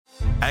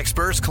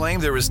Experts claim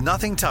there is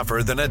nothing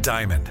tougher than a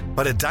diamond.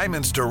 But at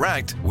Diamonds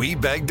Direct, we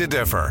beg to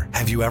differ.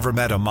 Have you ever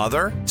met a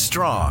mother?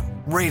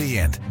 Strong,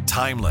 radiant,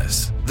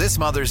 timeless. This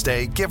Mother's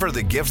Day, give her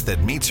the gift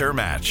that meets her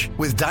match.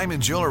 With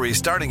diamond jewelry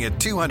starting at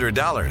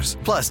 $200.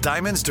 Plus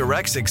Diamonds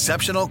Direct's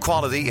exceptional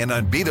quality and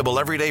unbeatable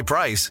everyday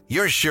price,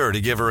 you're sure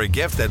to give her a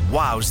gift that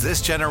wows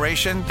this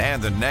generation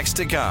and the next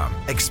to come.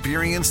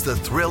 Experience the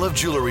thrill of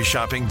jewelry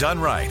shopping done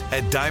right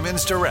at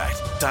Diamonds Direct.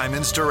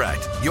 Diamonds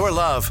Direct. Your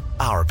love,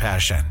 our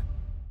passion.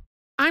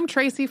 I'm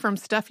Tracy from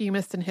Stuff You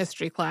Missed in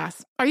History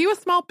class. Are you a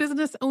small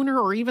business owner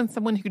or even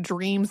someone who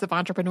dreams of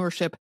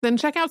entrepreneurship? Then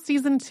check out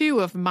Season 2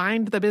 of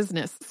Mind the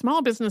Business,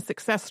 Small Business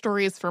Success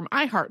Stories from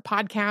iHeart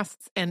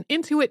Podcasts and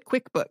Intuit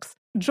QuickBooks.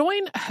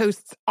 Join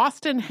hosts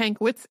Austin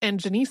Hankwitz and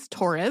Janice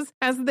Torres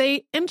as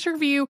they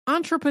interview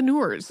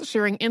entrepreneurs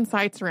sharing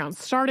insights around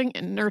starting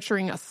and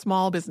nurturing a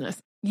small business.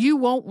 You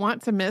won't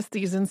want to miss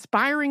these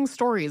inspiring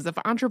stories of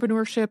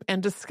entrepreneurship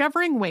and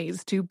discovering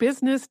ways to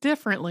business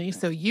differently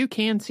so you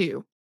can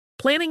too.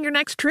 Planning your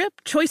next trip?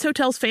 Choice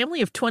Hotels'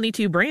 family of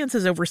 22 brands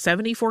has over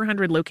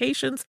 7,400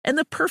 locations and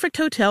the perfect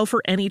hotel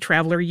for any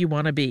traveler you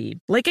want to be.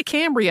 Like a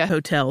Cambria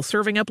Hotel,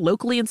 serving up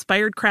locally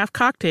inspired craft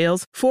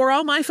cocktails for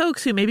all my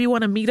folks who maybe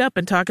want to meet up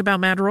and talk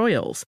about Mad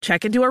Royals.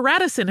 Check into a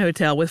Radisson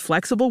Hotel with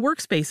flexible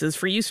workspaces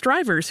for you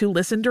strivers who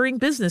listen during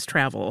business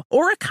travel.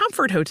 Or a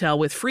Comfort Hotel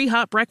with free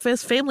hot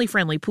breakfast,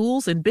 family-friendly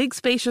pools, and big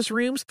spacious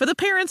rooms for the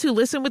parents who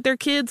listen with their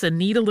kids and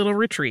need a little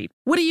retreat.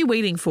 What are you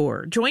waiting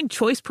for? Join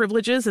Choice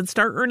Privileges and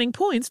start earning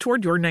points toward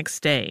your next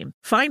stay.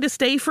 Find a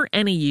stay for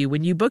any you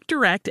when you book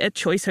direct at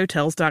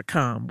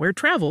choicehotels.com, where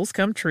travels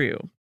come true.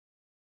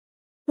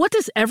 What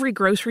does every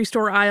grocery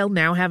store aisle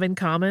now have in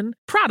common?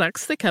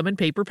 Products that come in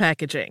paper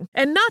packaging.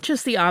 And not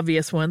just the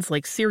obvious ones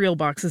like cereal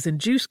boxes and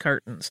juice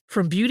cartons.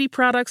 From beauty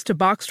products to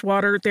boxed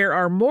water, there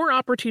are more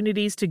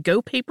opportunities to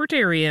go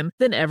papertarian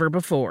than ever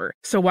before.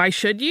 So why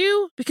should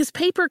you? Because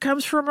paper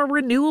comes from a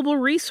renewable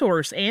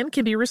resource and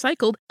can be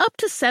recycled up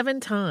to 7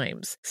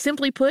 times.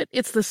 Simply put,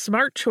 it's the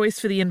smart choice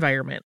for the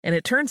environment. And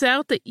it turns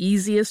out the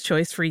easiest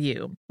choice for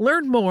you.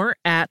 Learn more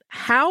at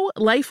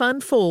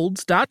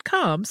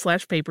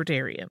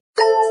howlifeunfolds.com/papertarian.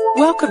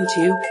 Welcome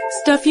to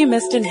Stuff You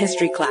Missed in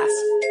History class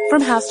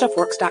from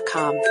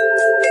HowStuffWorks.com.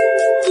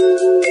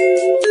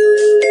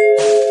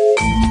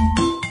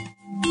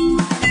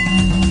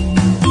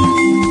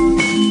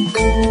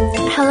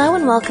 Hello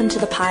and welcome to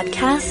the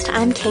podcast.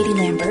 I'm Katie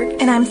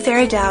Lambert. And I'm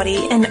Sarah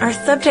Dowdy, and our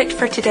subject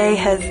for today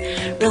has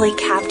really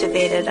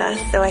captivated us,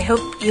 so I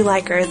hope you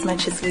like her as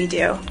much as we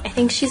do. I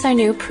think she's our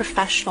new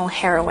professional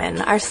heroine.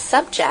 Our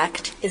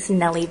subject is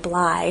Nellie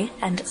Bly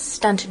and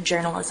stunt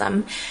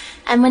journalism.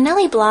 And when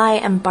Nellie Bly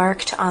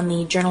embarked on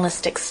the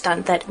journalistic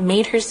stunt that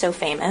made her so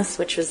famous,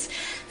 which was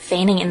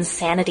feigning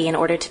insanity in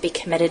order to be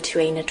committed to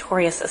a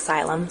notorious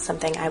asylum,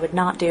 something I would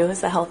not do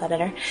as the health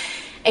editor,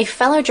 a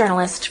fellow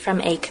journalist from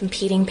a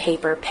competing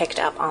paper picked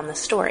up on the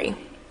story.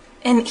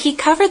 And he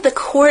covered the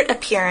court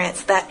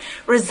appearance that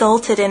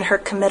resulted in her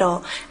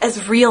committal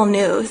as real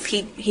news.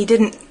 He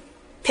didn't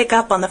pick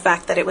up on the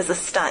fact that it was a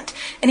stunt.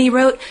 And he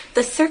wrote,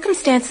 "The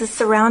circumstances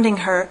surrounding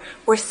her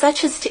were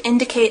such as to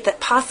indicate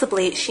that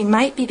possibly she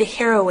might be the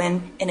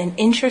heroine in an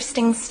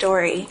interesting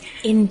story."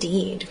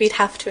 Indeed, we'd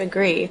have to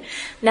agree.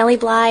 Nellie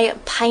Bly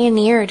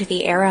pioneered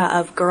the era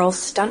of girl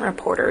stunt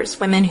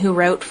reporters, women who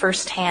wrote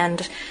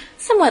firsthand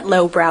somewhat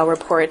lowbrow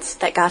reports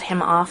that got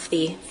him off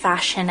the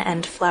fashion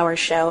and flower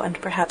show and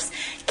perhaps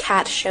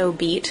cat show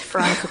beat,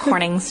 Veronica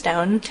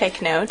Corningstone,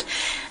 take note,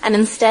 and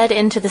instead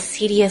into the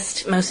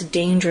seediest, most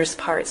dangerous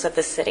parts of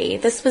the city.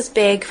 This was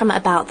big from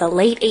about the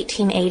late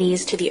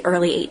 1880s to the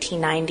early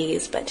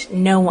 1890s, but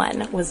no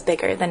one was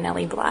bigger than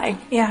Nellie Bly.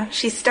 Yeah,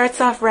 she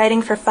starts off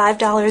writing for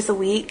 $5 a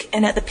week,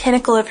 and at the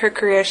pinnacle of her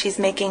career, she's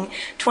making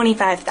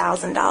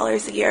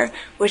 $25,000 a year,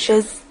 which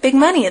is big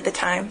money at the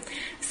time.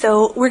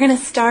 So we're going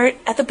to start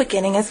at the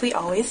beginning, as we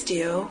always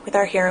do, with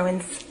our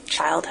heroine's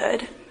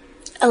childhood.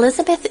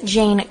 Elizabeth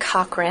Jane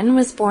Cochran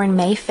was born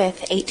May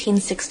 5th,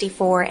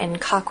 1864 in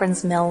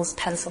Cochran's Mills,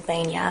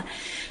 Pennsylvania.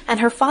 And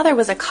her father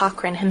was a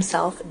Cochran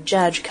himself,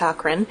 Judge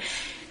Cochran.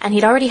 And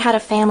he'd already had a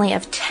family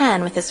of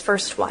 10 with his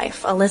first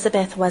wife.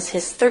 Elizabeth was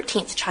his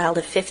 13th child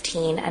of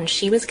 15, and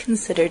she was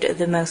considered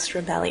the most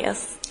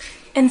rebellious.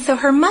 And so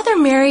her mother,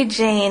 Mary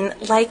Jane,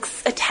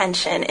 likes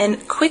attention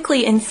and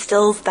quickly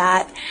instills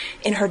that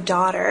in her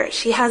daughter.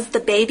 She has the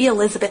baby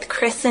Elizabeth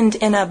christened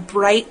in a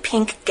bright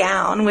pink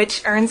gown,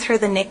 which earns her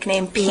the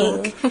nickname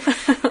Pink.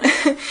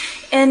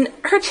 And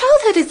her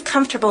childhood is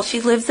comfortable.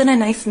 She lives in a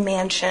nice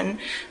mansion,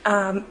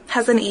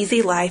 has an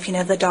easy life,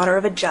 the daughter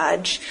of a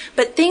judge.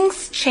 But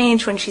things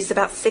change when she's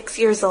about 6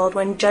 years old,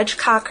 when Judge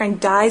Cochran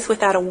dies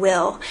without a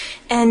will.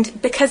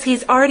 And because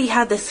he's already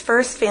had this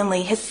first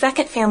family, his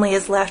second family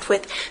is left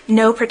with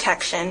no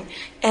protection.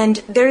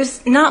 And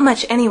there's not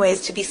much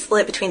anyways to be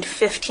split between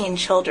 15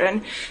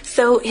 children.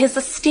 So his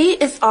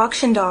estate is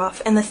auctioned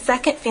off, and the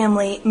second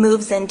family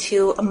moves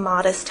into a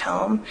modest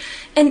home.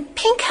 And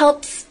Pink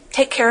helps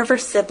take care of her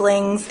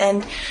siblings,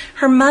 and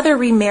her mother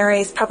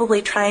remarries,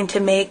 probably trying to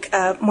make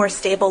a more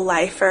stable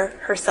life for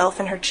herself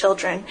and her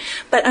children.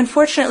 But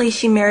unfortunately,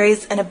 she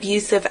marries an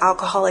abusive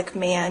alcoholic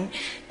man,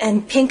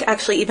 and Pink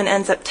actually even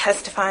ends up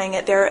testifying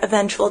at their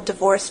eventual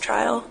divorce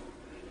trial.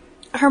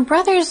 Her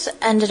brothers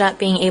ended up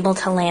being able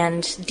to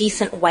land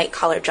decent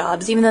white-collar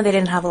jobs, even though they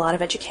didn't have a lot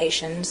of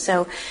education.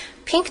 So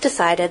Pink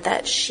decided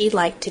that she'd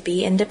like to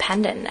be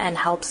independent and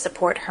help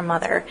support her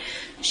mother.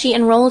 She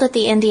enrolled at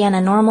the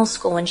Indiana Normal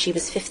School when she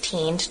was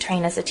 15 to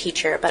train as a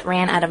teacher, but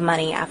ran out of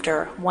money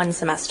after one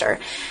semester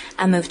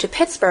and moved to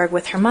Pittsburgh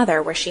with her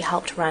mother, where she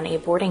helped run a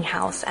boarding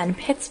house. And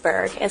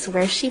Pittsburgh is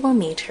where she will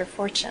meet her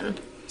fortune.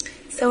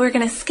 So we're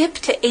going to skip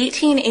to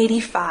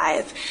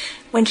 1885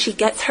 when she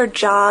gets her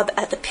job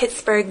at the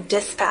Pittsburgh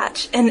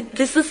Dispatch. And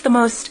this is the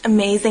most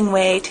amazing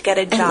way to get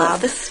a job. I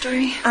love this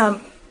story.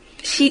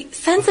 She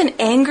sends an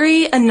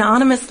angry,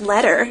 anonymous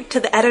letter to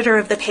the editor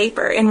of the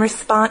paper in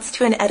response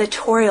to an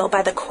editorial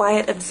by the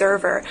Quiet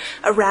Observer,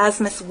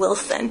 Erasmus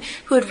Wilson,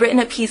 who had written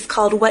a piece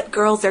called What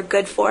Girls Are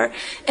Good For.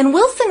 And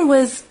Wilson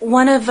was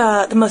one of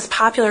the most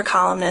popular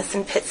columnists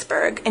in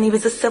Pittsburgh, and he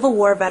was a Civil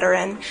War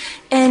veteran.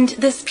 And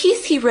this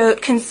piece he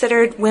wrote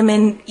considered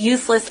women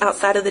useless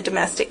outside of the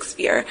domestic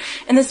sphere.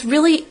 And this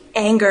really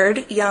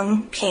angered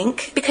young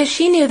Pink, because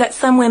she knew that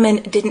some women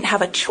didn't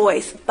have a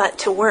choice but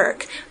to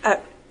work.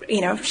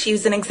 She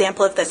was an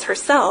example of this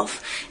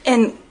herself,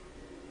 and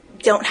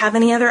don't have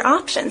any other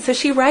option. So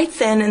she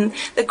writes in, and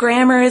the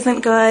grammar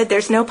isn't good,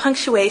 there's no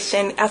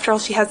punctuation. After all,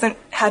 she hasn't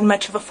had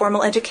much of a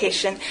formal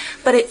education,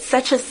 but it's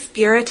such a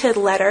spirited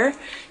letter,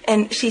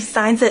 and she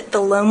signs it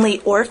The Lonely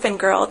Orphan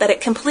Girl, that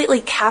it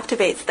completely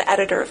captivates the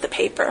editor of the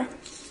paper.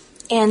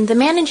 And the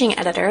managing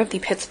editor of the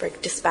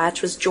Pittsburgh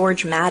Dispatch was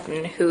George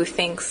Madden, who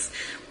thinks,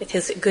 with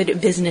his good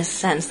business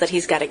sense, that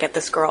he's got to get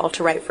this girl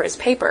to write for his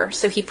paper.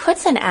 So he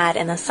puts an ad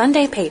in the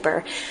Sunday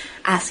paper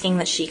asking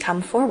that she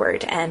come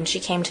forward. And she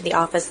came to the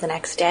office the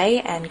next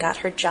day and got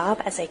her job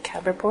as a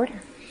cub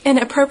reporter. And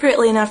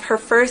appropriately enough, her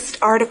first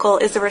article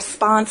is a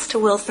response to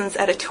Wilson's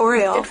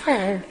editorial. Good for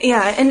her.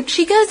 Yeah, and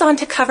she goes on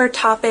to cover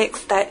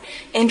topics that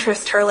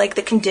interest her, like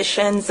the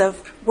conditions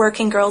of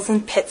working girls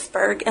in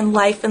Pittsburgh and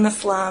life in the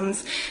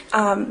slums,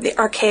 the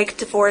archaic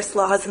divorce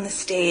laws in the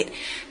state,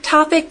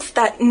 topics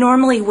that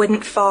normally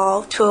wouldn't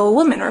fall to a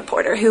woman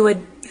reporter who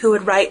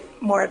would write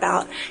more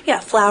about,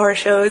 flower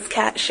shows,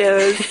 cat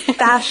shows,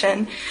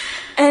 fashion.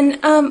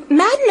 And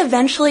Madden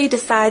eventually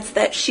decides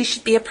that she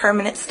should be a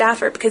permanent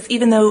staffer, because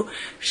even though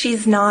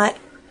she's not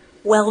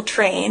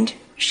well-trained,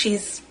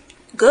 she's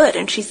good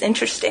and she's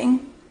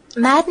interesting.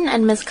 Madden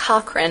and Ms.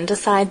 Cochran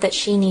decide that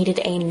she needed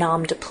a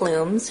nom de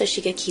plume so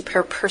she could keep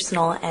her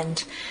personal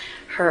and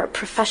her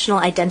professional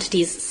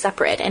identities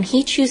separate, and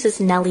he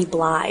chooses Nellie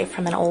Bly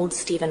from an old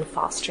Stephen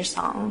Foster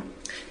song.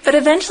 But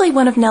eventually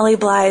one of Nellie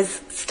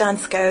Bly's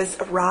stunts goes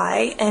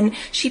awry, and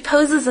she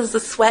poses as a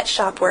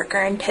sweatshop worker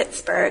in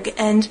Pittsburgh,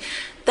 and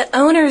the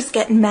owners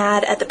get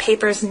mad at the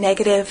paper's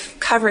negative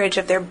coverage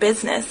of their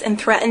business and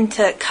threaten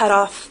to cut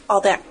off all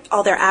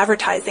their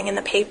advertising in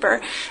the paper.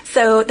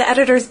 So the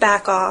editors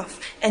back off,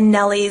 and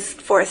Nellie's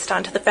forced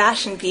onto the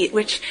fashion beat,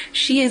 which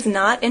she is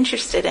not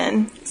interested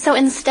in. So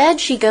instead,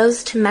 she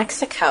goes to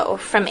Mexico.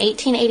 From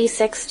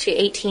 1886 to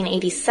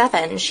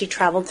 1887, she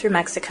traveled through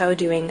Mexico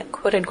doing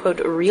quote-unquote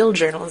real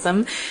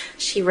journalism.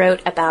 She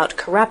wrote about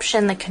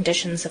corruption, the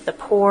conditions of the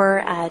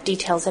poor,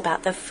 details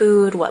about the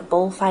food, what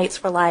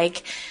bullfights were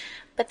like.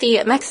 But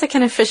the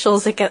Mexican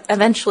officials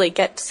eventually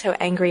get so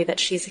angry that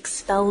she's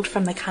expelled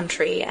from the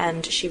country,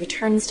 and she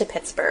returns to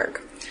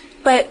Pittsburgh.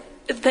 But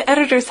the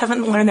editors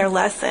haven't learned their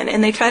lesson,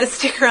 and they try to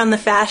stick her on the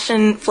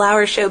fashion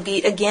flower show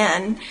beat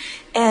again,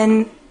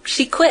 and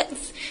she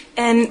quits.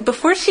 And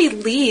before she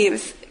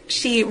leaves,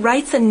 she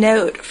writes a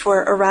note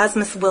for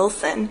Erasmus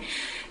Wilson.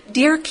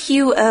 Dear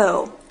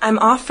QO, I'm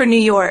off for New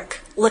York.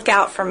 Look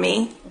out for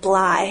me.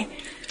 Bly.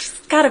 It's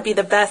got to be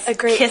the best a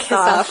great kiss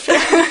off.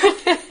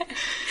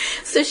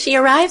 So she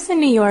arrives in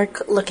New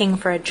York looking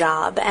for a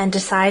job and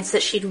decides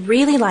that she'd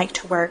really like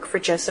to work for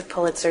Joseph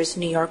Pulitzer's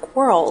New York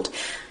World,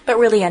 but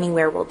really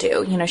anywhere will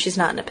do. She's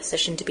not in a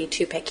position to be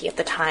too picky at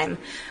the time.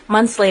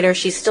 Months later,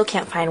 she still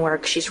can't find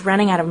work. She's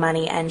running out of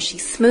money, and she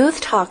smooth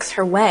talks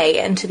her way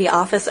into the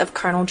office of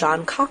Colonel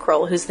John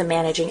Cockrell, who's the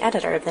managing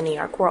editor of the New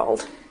York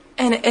World.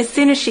 And as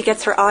soon as she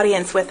gets her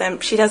audience with him,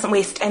 she doesn't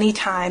waste any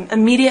time,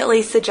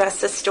 immediately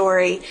suggests a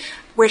story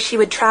where she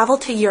would travel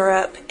to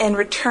Europe and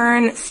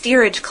return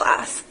steerage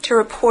class to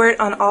report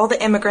on all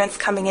the immigrants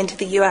coming into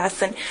the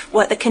U.S. and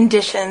what the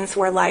conditions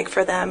were like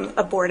for them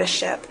aboard a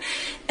ship.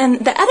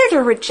 And the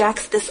editor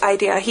rejects this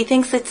idea. He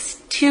thinks it's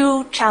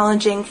too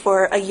challenging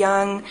for a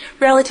young,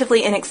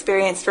 relatively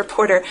inexperienced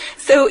reporter.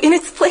 So in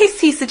its place,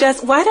 he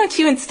suggests, why don't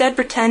you instead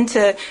pretend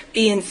to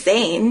be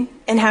insane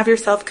and have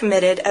yourself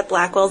committed at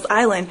Blackwell's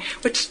Island,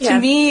 which to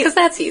me 'cause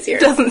that's easier.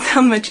 Doesn't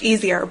sound much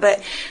easier.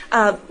 But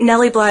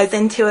Nellie Bly's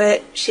into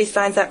it. She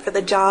signs up for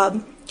the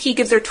job. He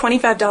gives her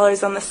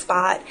 $25 on the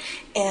spot,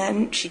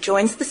 and she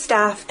joins the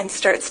staff and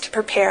starts to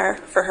prepare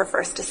for her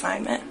first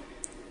assignment.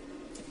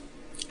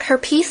 Her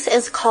piece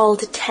is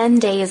called 10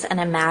 Days in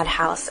a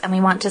Madhouse, and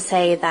we want to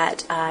say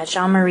that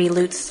Jean-Marie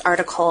Lutz's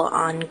article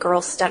on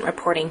girl stunt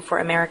reporting for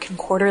American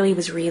Quarterly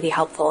was really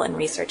helpful in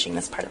researching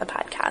this part of the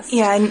podcast.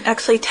 Yeah, and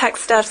actually Tech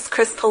Stuff's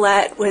Chris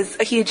Paulette was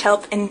a huge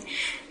help in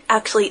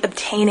actually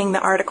obtaining the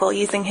article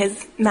using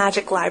his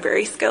magic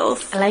library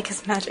skills. I like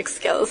his magic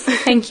skills.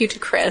 Thank you to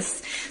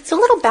Chris. So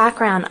a little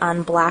background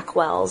on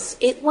Blackwell's.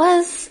 It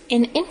was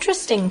an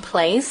interesting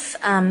place.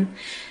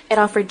 It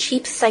offered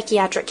cheap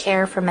psychiatric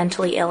care for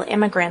mentally ill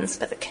immigrants,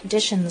 but the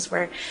conditions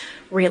were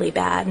really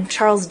bad.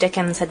 Charles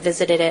Dickens had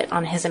visited it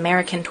on his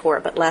American tour,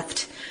 but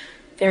left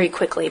very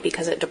quickly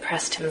because it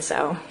depressed him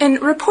so.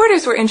 And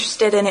reporters were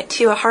interested in it,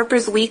 too. A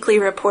Harper's Weekly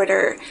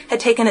reporter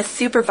had taken a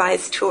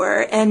supervised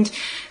tour and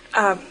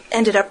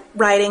ended up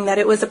writing that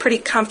it was a pretty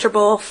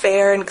comfortable,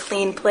 fair, and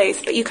clean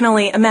place. But you can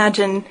only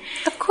imagine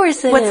of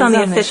course it what's is on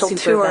the official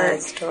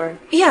tour.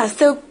 Yeah,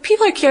 so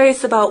people are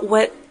curious about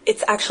what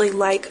it's actually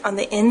like on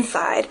the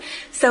inside.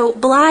 So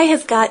Bly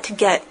has got to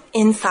get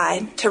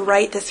inside to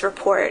write this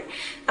report.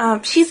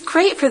 She's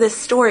great for this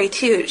story,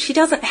 too. She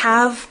doesn't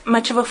have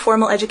much of a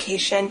formal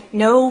education,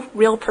 no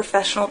real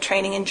professional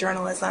training in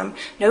journalism,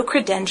 no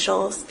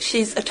credentials.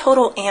 She's a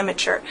total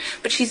amateur,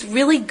 but she's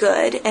really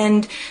good,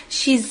 and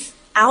she's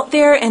out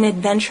there and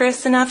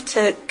adventurous enough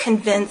to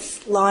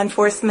convince law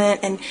enforcement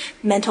and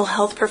mental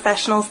health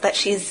professionals that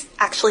she's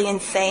actually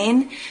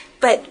insane.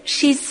 But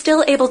she's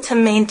still able to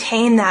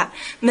maintain that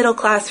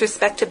middle-class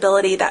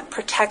respectability that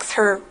protects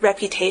her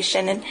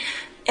reputation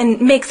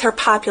and makes her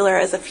popular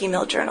as a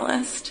female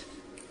journalist.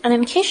 And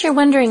in case you're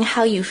wondering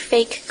how you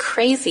fake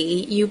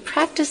crazy, you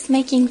practice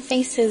making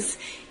faces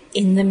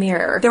in the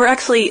mirror. There were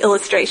actually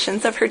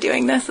illustrations of her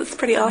doing this. It's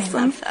pretty awesome.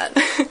 I love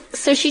that.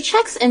 So she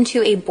checks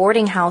into a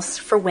boarding house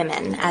for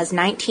women as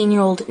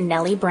 19-year-old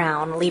Nellie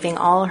Brown, leaving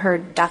all her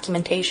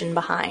documentation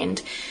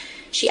behind.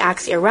 She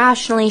acts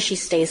irrationally, she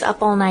stays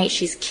up all night,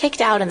 she's kicked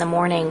out in the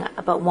morning,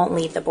 but won't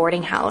leave the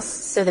boarding house.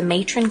 So the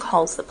matron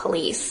calls the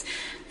police.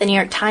 The New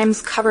York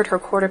Times covered her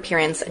court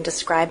appearance and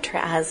described her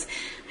as,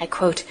 I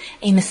quote,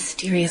 a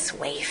mysterious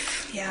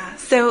waif. Yeah,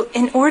 so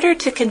in order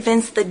to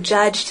convince the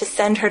judge to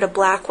send her to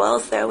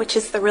Blackwell's, though, which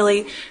is the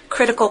really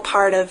critical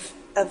part of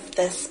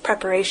this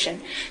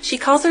preparation, she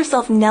calls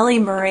herself Nellie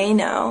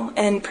Moreno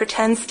and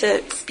pretends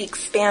to speak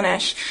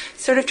Spanish,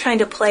 sort of trying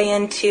to play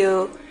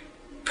into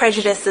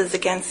prejudices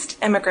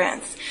against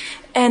immigrants.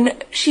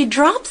 And she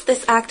drops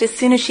this act as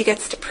soon as she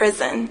gets to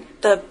prison,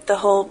 the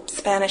whole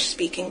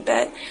Spanish-speaking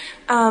bit.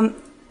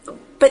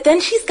 But then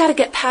she's got to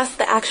get past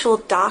the actual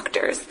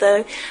doctors,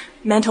 the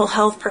mental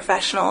health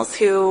professionals,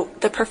 who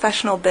the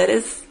professional bit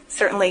is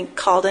certainly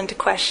called into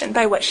question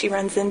by what she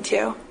runs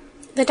into.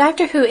 The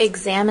doctor who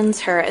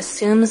examines her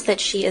assumes that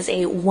she is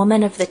a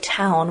woman of the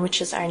town,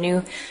 which is our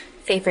new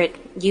favorite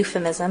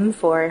euphemism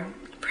for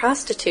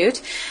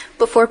prostitute,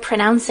 before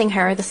pronouncing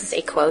her, this is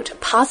a quote,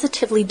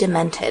 positively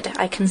demented.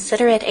 I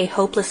consider it a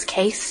hopeless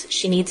case.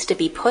 She needs to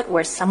be put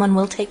where someone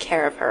will take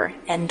care of her,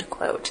 end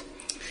quote.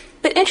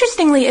 But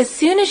interestingly, as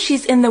soon as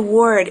she's in the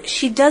ward,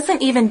 she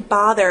doesn't even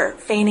bother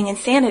feigning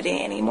insanity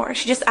anymore.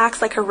 She just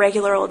acts like her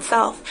regular old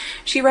self.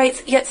 She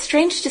writes, yet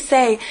strange to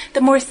say,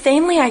 the more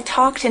sanely I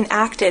talked and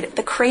acted,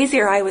 the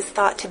crazier I was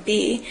thought to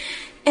be.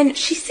 And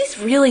she sees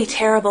really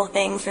terrible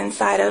things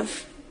inside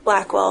of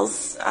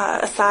Blackwell's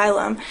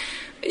asylum.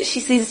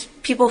 She sees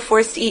people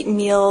forced to eat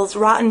meals,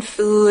 rotten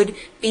food,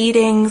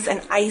 beatings,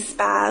 and ice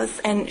baths,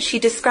 and she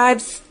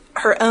describes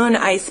her own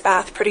ice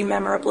bath pretty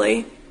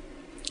memorably.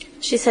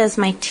 She says,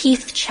 my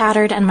teeth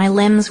chattered and my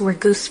limbs were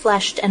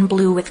goose-fleshed and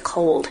blue with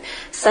cold.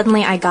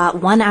 Suddenly I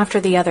got, one after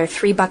the other,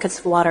 3 buckets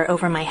of water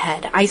over my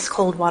head,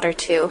 ice-cold water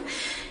too,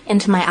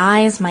 into my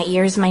eyes, my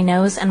ears, my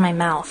nose, and my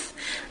mouth.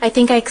 I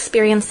think I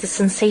experienced the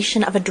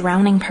sensation of a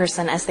drowning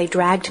person as they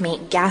dragged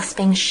me,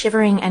 gasping,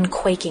 shivering, and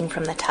quaking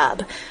from the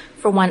tub.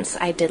 For once,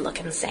 I did look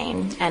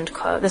insane, end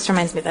quote. This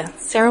reminds me of the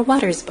Sarah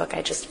Waters book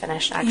I just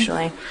finished,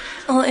 actually.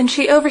 Well, and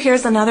she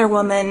overhears another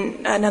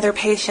woman, another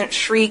patient,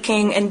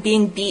 shrieking and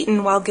being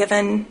beaten while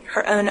given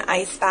her own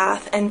ice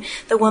bath, and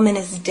the woman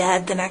is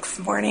dead the next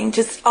morning.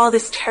 Just all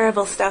this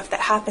terrible stuff that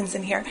happens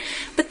in here.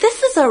 But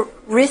this is a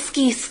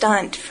risky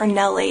stunt for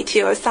Nellie,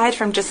 too, aside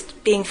from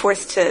just being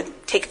forced to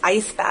take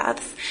ice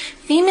baths.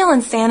 Female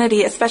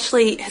insanity,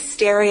 especially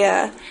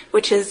hysteria,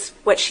 which is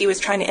what she was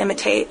trying to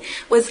imitate,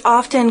 was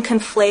often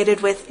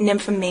conflated with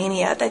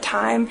nymphomania at the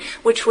time,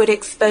 which would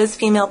expose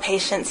female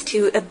patients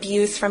to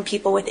abuse from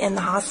people within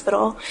the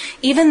hospital.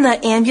 Even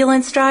the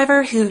ambulance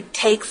driver who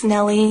takes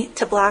Nellie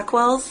to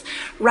Blackwell's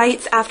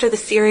writes after the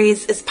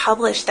series is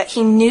published that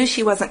he knew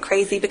she wasn't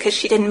crazy because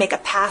she didn't make a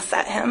pass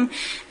at him,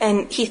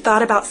 and he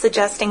thought about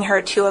suggesting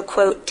her to a,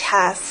 quote,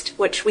 test,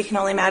 which we can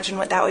only imagine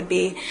what that would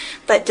be,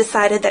 but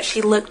decided that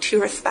she looked too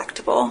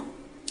respectable.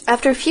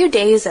 After a few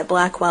days at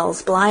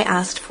Blackwell's, Bly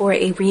asked for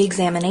a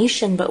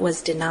re-examination but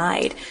was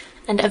denied.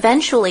 And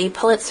eventually,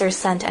 Pulitzer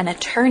sent an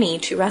attorney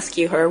to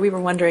rescue her. We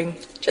were wondering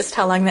just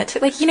how long that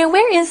took. Like,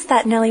 where is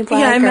that Nellie Bly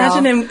girl? I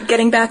imagine him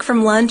getting back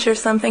from lunch or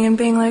something and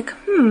being like,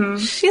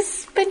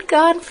 She's been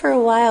gone for a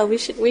while. We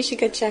should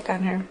go check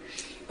on her.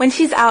 when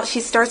she's out,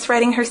 she starts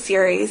writing her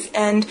series,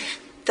 and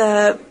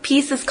the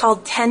piece is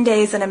called 10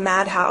 Days in a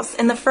Madhouse.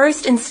 And the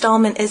first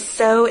installment is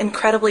so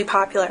incredibly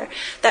popular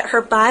that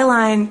her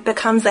byline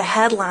becomes a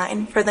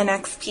headline for the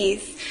next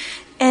piece.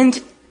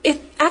 And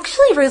it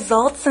actually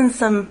results in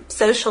some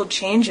social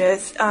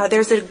changes.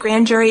 There's a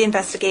grand jury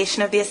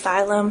investigation of the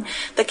asylum.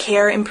 The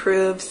care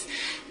improves.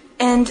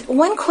 And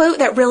one quote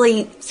that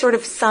really sort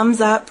of sums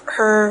up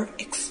her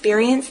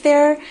experience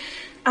there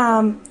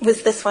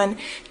was this one.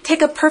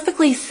 Take a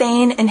perfectly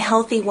sane and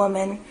healthy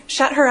woman,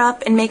 shut her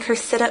up and make her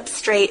sit up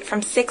straight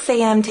from 6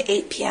 a.m. to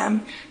 8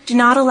 p.m. Do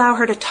not allow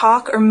her to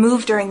talk or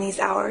move during these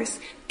hours.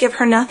 Give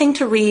her nothing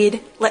to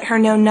read, let her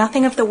know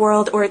nothing of the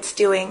world or its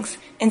doings,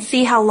 and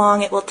see how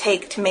long it will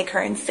take to make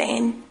her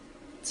insane.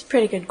 It's a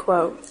pretty good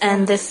quote.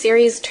 And this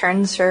series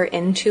turns her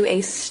into a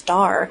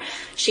star.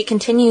 She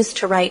continues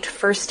to write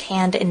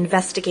first-hand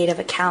investigative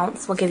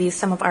accounts. We'll give you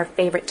some of our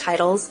favorite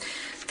titles.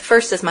 The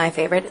first is my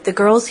favorite, The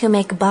Girls Who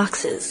Make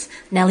Boxes.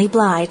 Nellie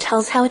Bly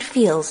tells how it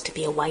feels to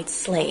be a white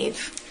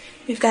slave.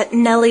 We've got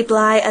Nellie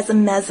Bly as a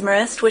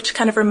mesmerist, which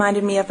kind of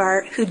reminded me of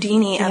our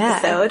Houdini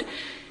episode.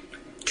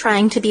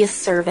 Trying to be a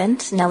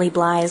servant, Nellie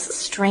Bly's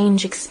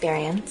strange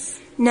experience.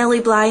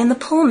 Nellie Bly in the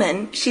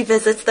Pullman. She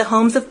visits the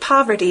homes of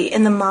poverty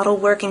in the model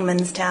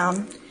workingman's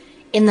town.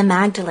 In the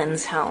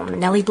Magdalene's home,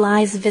 Nellie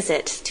Bly's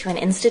visit to an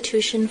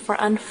institution for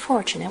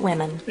unfortunate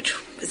women. Which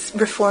was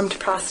reformed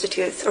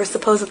prostitutes, or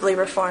supposedly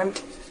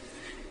reformed.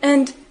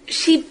 And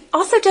she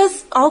also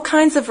does all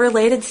kinds of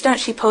related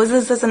stunts. She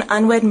poses as an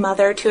unwed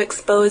mother to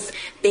expose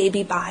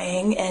baby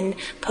buying, and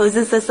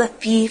poses as a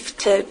thief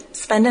to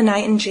spend a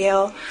night in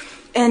jail,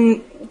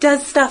 and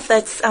does stuff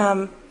that's,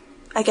 I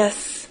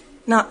guess,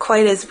 not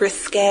quite as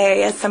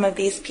risque as some of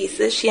these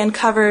pieces. She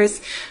uncovers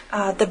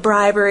the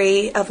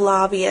bribery of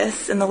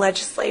lobbyists in the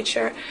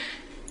legislature.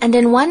 And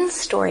in one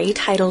story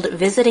titled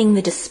Visiting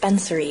the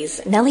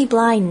Dispensaries, Nellie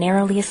Bly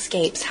narrowly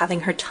escapes having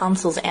her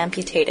tonsils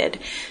amputated.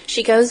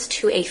 She goes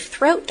to a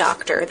throat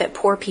doctor that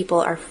poor people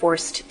are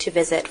forced to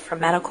visit for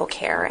medical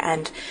care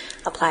and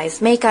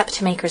applies makeup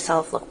to make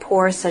herself look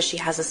poor, says she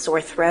has a sore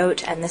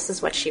throat, and this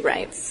is what she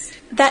writes.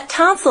 That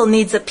tonsil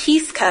needs a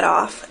piece cut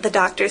off, the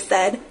doctor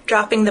said,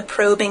 dropping the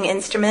probing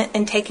instrument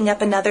and taking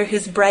up another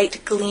whose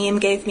bright gleam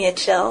gave me a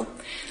chill.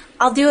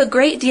 I'll do a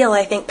great deal,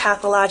 I think,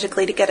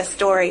 pathologically to get a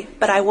story,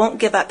 but I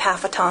won't give up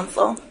half a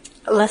tonsil.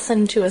 A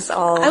lesson to us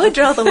all. I would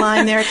draw the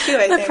line there, too,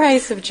 I think. The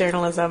price of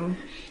journalism.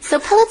 So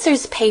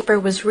Pulitzer's paper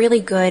was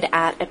really good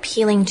at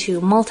appealing to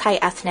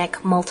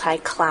multi-ethnic,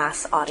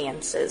 multi-class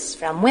audiences,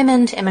 from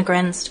women to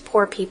immigrants to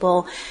poor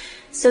people.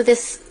 So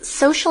this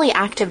socially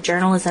active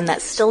journalism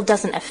that still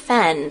doesn't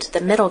offend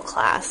the middle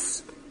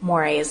class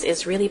mores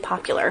is really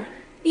popular.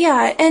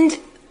 Yeah, and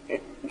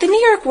the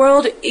New York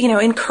World,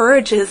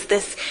 encourages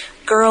this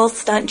girl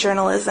stunt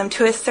journalism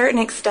to a certain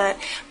extent,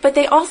 but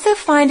they also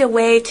find a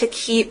way to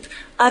keep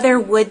other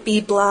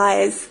would-be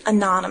Blys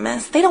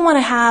anonymous. They don't want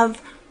to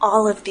have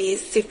all of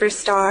these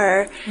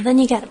superstar... Well, then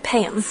you gotta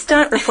pay them.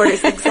 Stunt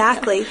reporters,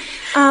 exactly.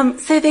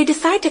 So they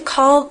decide to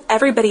call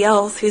everybody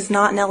else who's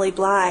not Nellie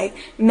Bly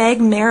Meg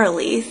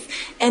Merrilees,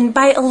 and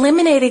by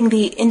eliminating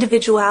the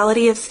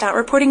individuality of stunt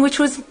reporting, which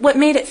was what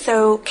made it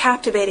so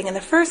captivating in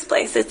the first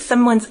place. It's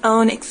someone's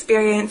own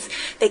experience.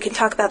 They can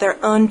talk about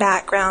their own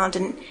background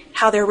and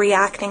how they're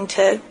reacting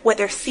to what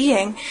they're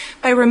seeing.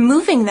 By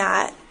removing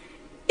that,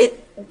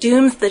 it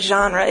dooms the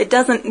genre. It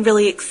doesn't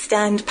really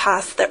extend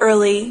past the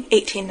early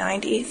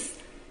 1890s.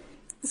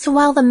 So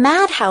while the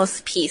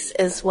Madhouse piece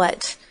is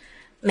what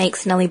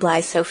makes Nellie Bly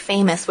so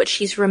famous, what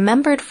she's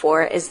remembered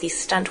for is the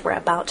stunt we're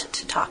about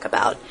to talk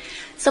about.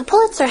 So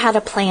Pulitzer had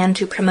a plan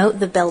to promote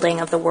the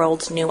building of the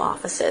world's new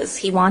offices.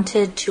 He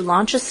wanted to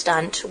launch a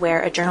stunt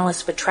where a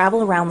journalist would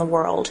travel around the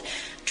world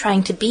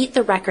trying to beat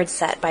the record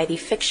set by the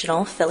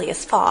fictional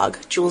Phileas Fogg,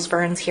 Jules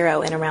Verne's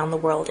hero in Around the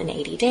World in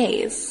 80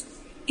 Days.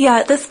 Yeah,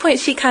 at this point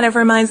she kind of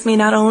reminds me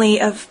not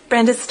only of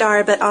Brenda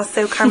Starr, but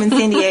also Carmen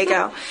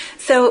Sandiego.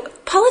 So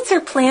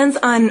Pulitzer plans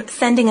on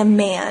sending a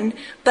man,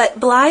 but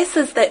Bly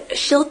says that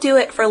she'll do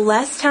it for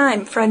less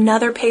time for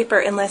another paper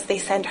unless they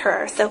send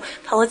her. So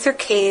Pulitzer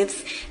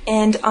caves,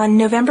 and on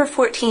November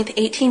 14th,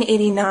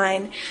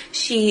 1889,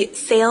 she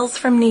sails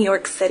from New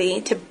York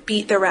City to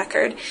beat the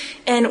record.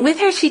 And with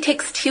her she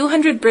takes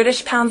 200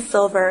 British pounds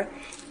silver,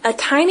 a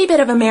tiny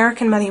bit of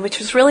American money, which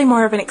was really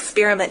more of an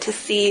experiment to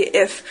see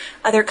if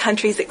other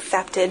countries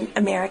accepted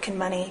American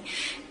money,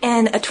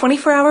 and a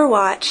 24-hour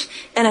watch,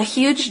 and a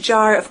huge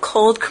jar of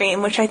cold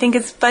cream, which I think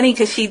is funny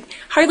because she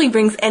hardly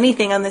brings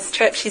anything on this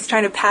trip. She's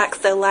trying to pack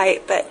so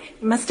light, but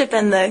it must have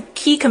been the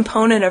key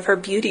component of her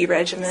beauty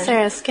regimen.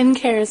 Sarah,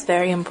 skincare is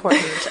very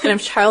important. And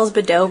if Charles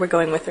Badeau were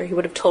going with her, he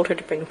would have told her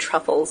to bring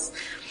truffles.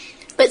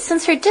 But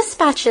since her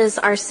dispatches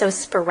are so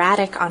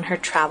sporadic on her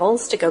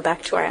travels, to go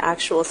back to our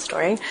actual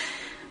story,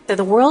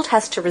 the world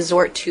has to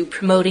resort to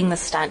promoting the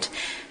stunt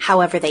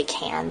however they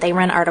can. They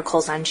run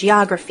articles on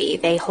geography.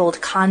 They hold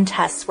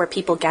contests where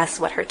people guess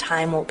what her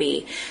time will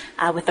be,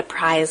 with the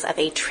prize of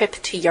a trip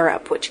to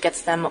Europe, which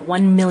gets them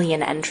 1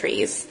 million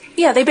entries.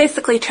 Yeah, they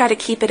basically try to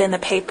keep it in the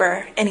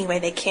paper any way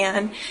they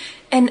can.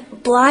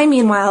 And Bly,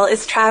 meanwhile,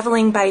 is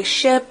traveling by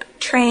ship,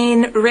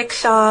 train,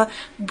 rickshaw,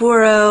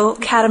 burro,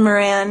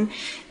 catamaran.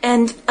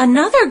 And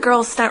another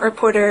girl stunt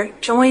reporter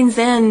joins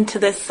in to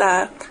this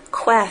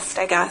quest,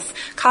 I guess.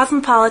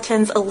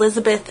 Cosmopolitan's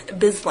Elizabeth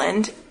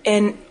Bisland.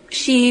 And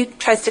she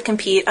tries to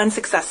compete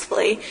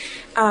unsuccessfully.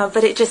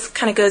 But it just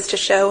kind of goes to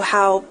show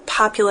how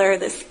popular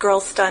this girl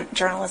stunt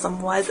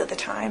journalism was at the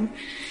time.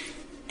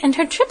 And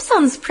her trip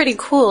sounds pretty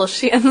cool.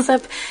 She ends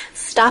up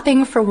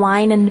stopping for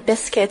wine and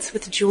biscuits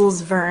with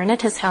Jules Verne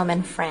at his home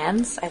in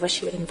France. I wish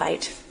he would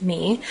invite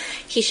me.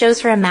 He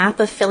shows her a map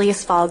of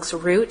Phileas Fogg's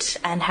route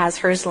and has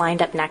hers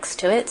lined up next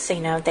to it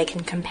so, they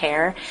can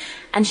compare.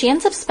 And she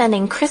ends up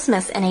spending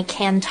Christmas in a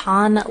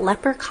Canton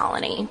leper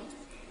colony.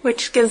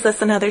 Which gives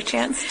us another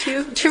chance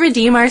to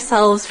redeem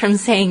ourselves from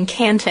saying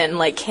Canton,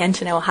 like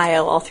Canton,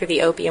 Ohio, all through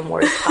the Opium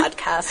Wars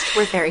podcast.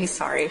 We're very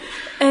sorry.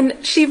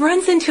 And she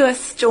runs into a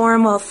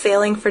storm while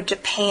sailing for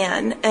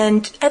Japan.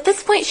 And at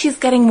this point, she's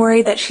getting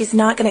worried that she's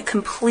not going to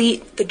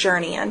complete the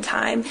journey on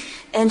time.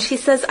 And she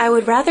says, I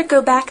would rather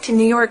go back to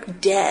New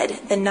York dead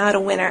than not a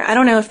winner. I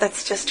don't know if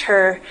that's just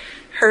her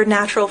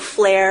natural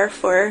flair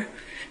for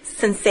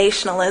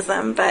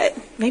sensationalism, but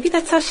maybe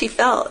that's how she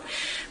felt.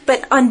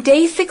 But on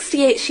day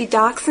 68, she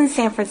docks in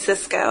San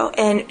Francisco,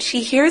 and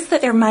she hears that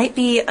there might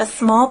be a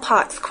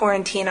smallpox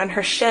quarantine on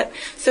her ship,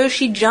 so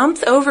she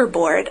jumps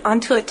overboard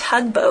onto a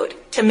tugboat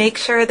to make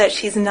sure that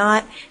she's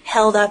not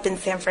held up in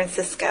San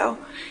Francisco.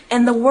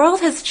 And the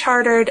World has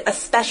chartered a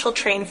special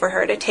train for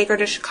her to take her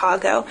to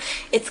Chicago.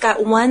 It's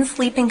got one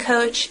sleeping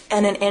coach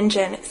and an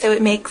engine, so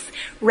it makes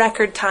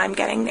record time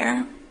getting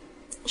there.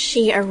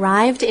 She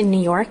arrived in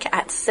New York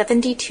at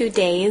 72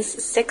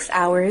 days, 6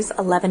 hours,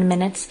 11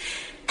 minutes,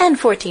 and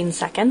 14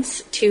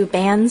 seconds to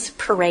bands,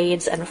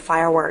 parades, and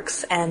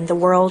fireworks, and the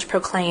World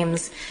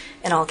proclaims,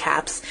 in all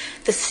caps,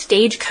 the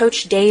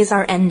stagecoach days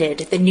are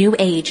ended, the new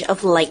age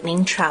of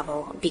lightning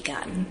travel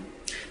begun.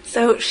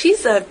 So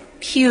she's a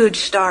huge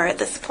star at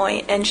this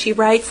point, and she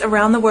writes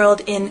around the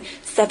world in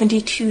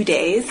 72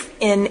 days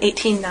in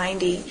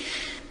 1890.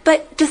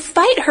 But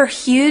despite her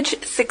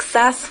huge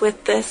success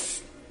with this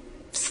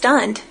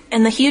stunt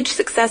and the huge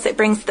success it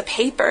brings to the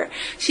paper,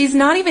 she's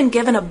not even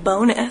given a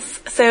bonus.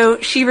 So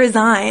she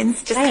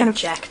resigns, just kind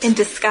of in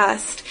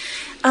disgust.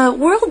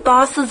 World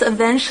bosses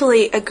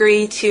eventually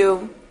agree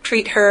to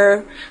treat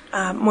her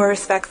more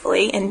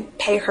respectfully and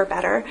pay her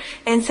better.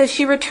 And so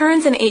she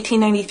returns in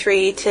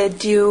 1893 to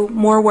do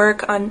more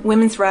work on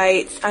women's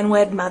rights,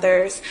 unwed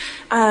mothers,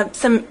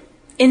 some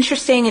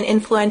interesting and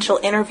influential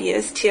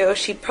interviews, too.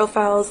 She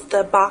profiles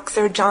the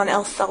boxer John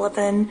L.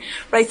 Sullivan,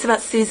 writes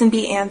about Susan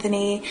B.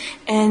 Anthony,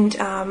 and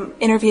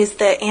interviews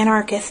the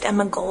anarchist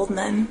Emma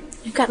Goldman.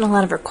 We've gotten a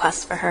lot of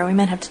requests for her. We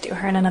might have to do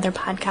her in another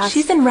podcast.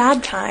 She's in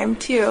Ragtime,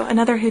 too,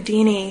 another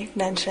Houdini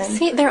mention.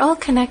 See, they're all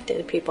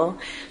connected, people.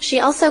 She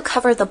also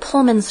covered the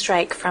Pullman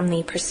strike from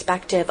the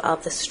perspective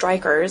of the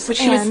strikers. Which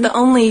she was the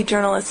only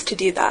journalist to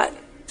do that.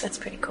 That's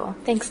pretty cool.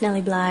 Thanks,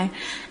 Nellie Bly.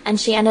 And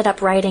she ended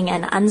up writing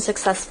an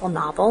unsuccessful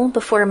novel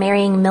before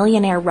marrying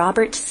millionaire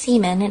Robert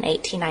Seaman in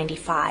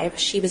 1895.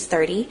 She was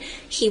 30,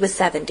 he was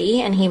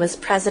 70, and he was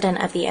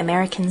president of the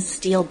American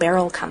Steel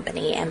Barrel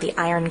Company and the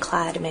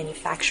Ironclad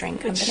Manufacturing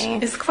Company.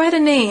 Which is quite a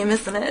name,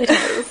 isn't it? It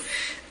is.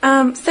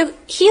 So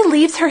he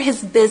leaves her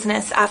his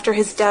business after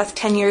his death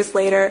 10 years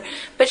later,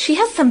 but she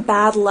has some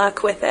bad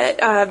luck with it.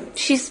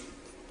 She's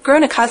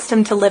grown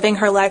accustomed to living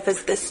her life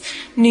as this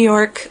New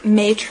York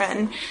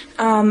matron,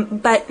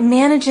 but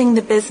managing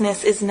the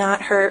business is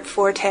not her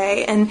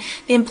forte, and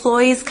the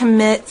employees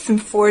commit some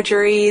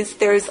forgeries.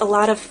 There's a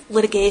lot of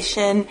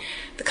litigation.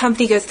 The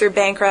company goes through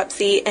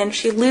bankruptcy, and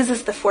she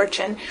loses the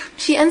fortune.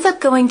 She ends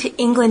up going to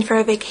England for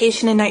a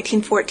vacation in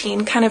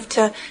 1914, kind of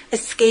to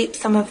escape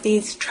some of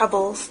these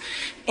troubles.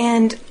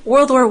 And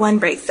World War I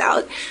breaks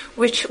out,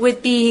 which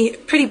would be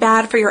pretty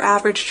bad for your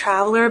average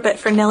traveler, but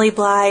for Nellie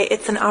Bly,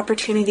 it's an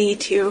opportunity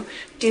to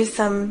do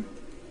some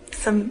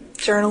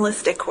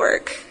journalistic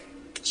work.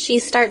 She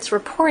starts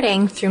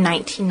reporting through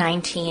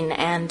 1919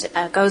 and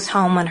goes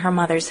home when her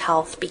mother's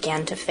health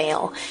began to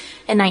fail.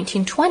 In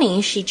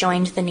 1920, she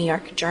joined the New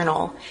York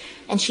Journal,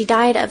 and she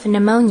died of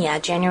pneumonia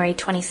January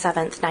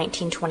 27th,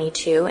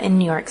 1922 in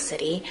New York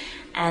City,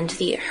 and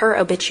her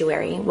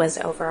obituary was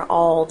over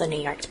all the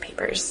New York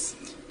papers.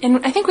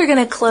 And I think we're going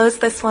to close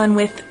this one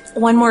with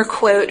one more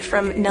quote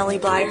from Nellie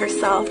Bly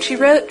herself. She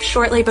wrote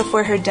shortly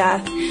before her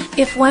death,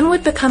 "If one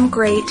would become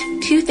great,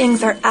 two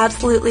things are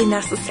absolutely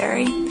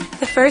necessary.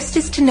 The first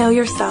is to know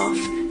yourself.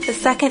 The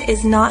second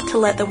is not to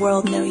let the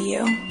world know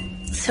you."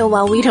 So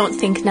while we don't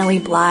think Nellie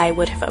Bly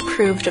would have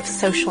approved of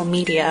social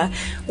media,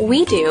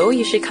 we do.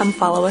 You should come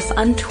follow us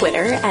on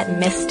Twitter at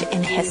Missed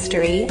in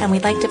History, and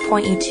we'd like to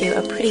point you to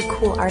a pretty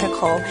cool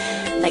article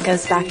that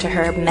goes back to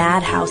her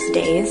Madhouse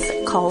days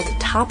called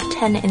Top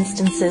 10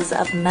 Instances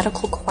of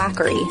Medical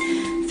Quackery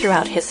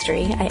Throughout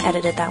History. I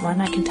edited that one.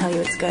 I can tell you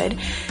it's good.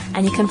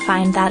 And you can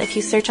find that if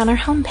you search on our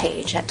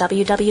homepage at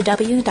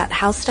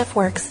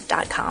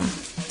www.howstuffworks.com.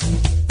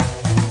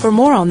 For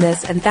more on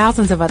this and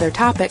thousands of other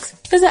topics,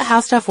 visit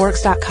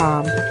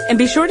HowStuffWorks.com. And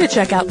be sure to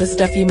check out the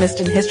Stuff You Missed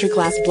in History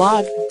Class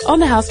blog on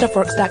the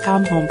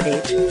HowStuffWorks.com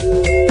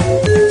homepage.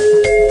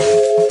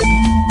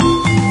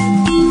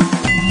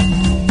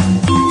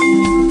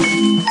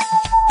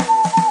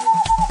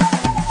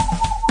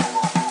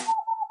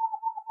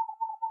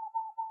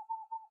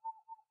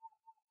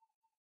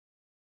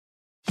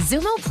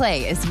 Xumo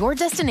Play is your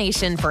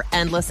destination for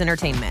endless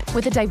entertainment.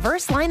 With a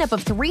diverse lineup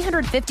of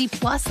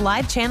 350-plus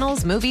live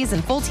channels, movies,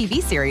 and full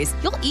TV series,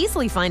 you'll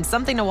easily find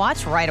something to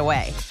watch right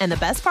away. And the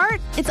best part?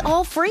 It's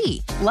all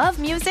free. Love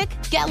music?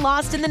 Get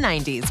lost in the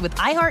 90s with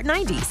iHeart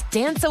 90s,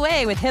 dance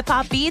away with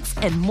hip-hop beats,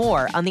 and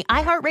more on the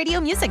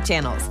iHeartRadio music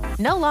channels.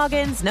 No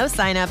logins, no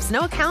signups,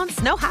 no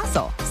accounts, no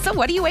hassle. So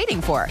what are you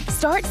waiting for?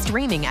 Start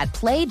streaming at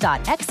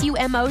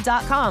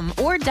play.xumo.com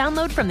or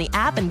download from the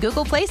app and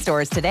Google Play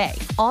stores today.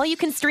 All you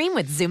can stream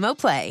with Xumo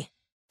Play.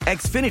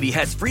 Xfinity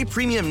has free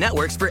premium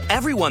networks for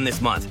everyone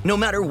this month, no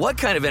matter what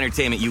kind of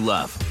entertainment you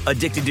love.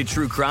 Addicted to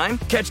true crime?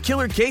 Catch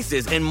killer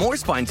cases and more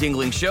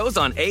spine-tingling shows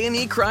on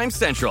A&E Crime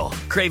Central.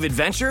 Crave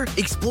adventure?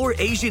 Explore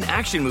Asian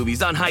action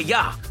movies on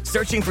Hi-Ya.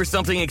 Searching for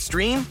something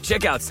extreme?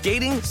 Check out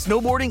skating,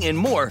 snowboarding, and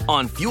more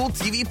on Fuel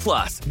TV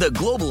Plus, the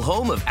global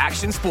home of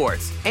action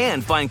sports.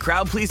 And find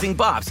crowd-pleasing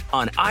bops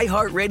on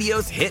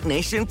iHeartRadio's Hit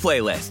Nation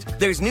playlist.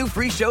 There's new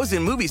free shows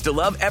and movies to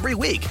love every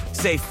week.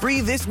 Say free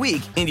this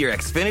week in your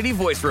Xfinity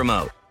voice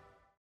remote.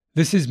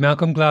 This is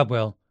Malcolm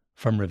Gladwell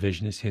from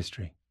Revisionist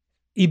History.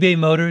 eBay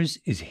Motors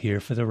is here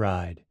for the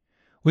ride.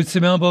 With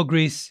some elbow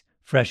grease,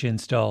 fresh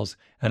installs,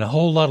 and a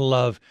whole lot of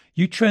love,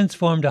 you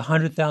transformed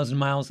 100,000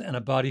 miles and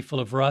a body full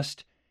of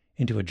rust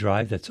into a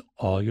drive that's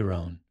all your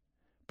own.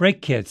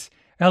 Brake kits,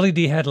 LED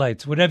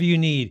headlights, whatever you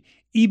need,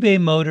 eBay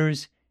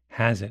Motors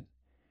has it.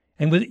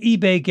 And with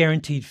eBay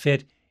Guaranteed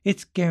Fit,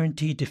 it's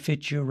guaranteed to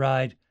fit your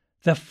ride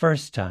the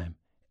first time,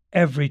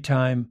 every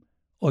time,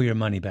 or your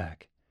money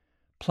back.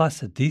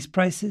 Plus, at these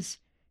prices,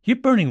 you're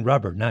burning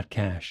rubber, not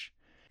cash.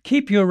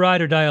 Keep your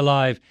ride or die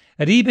alive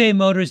at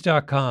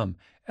ebaymotors.com.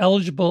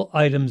 Eligible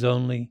items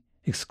only.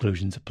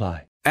 Exclusions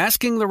apply.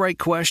 Asking the right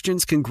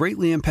questions can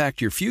greatly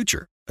impact your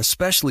future,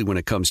 especially when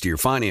it comes to your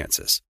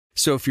finances.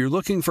 So if you're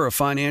looking for a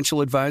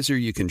financial advisor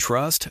you can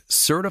trust,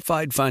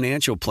 certified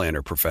financial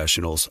planner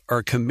professionals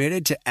are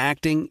committed to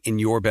acting in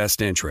your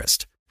best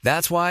interest.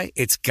 That's why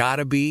it's got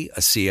to be a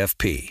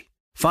CFP.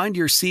 Find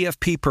your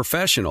CFP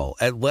professional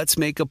at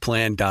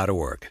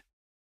letsmakeaplan.org.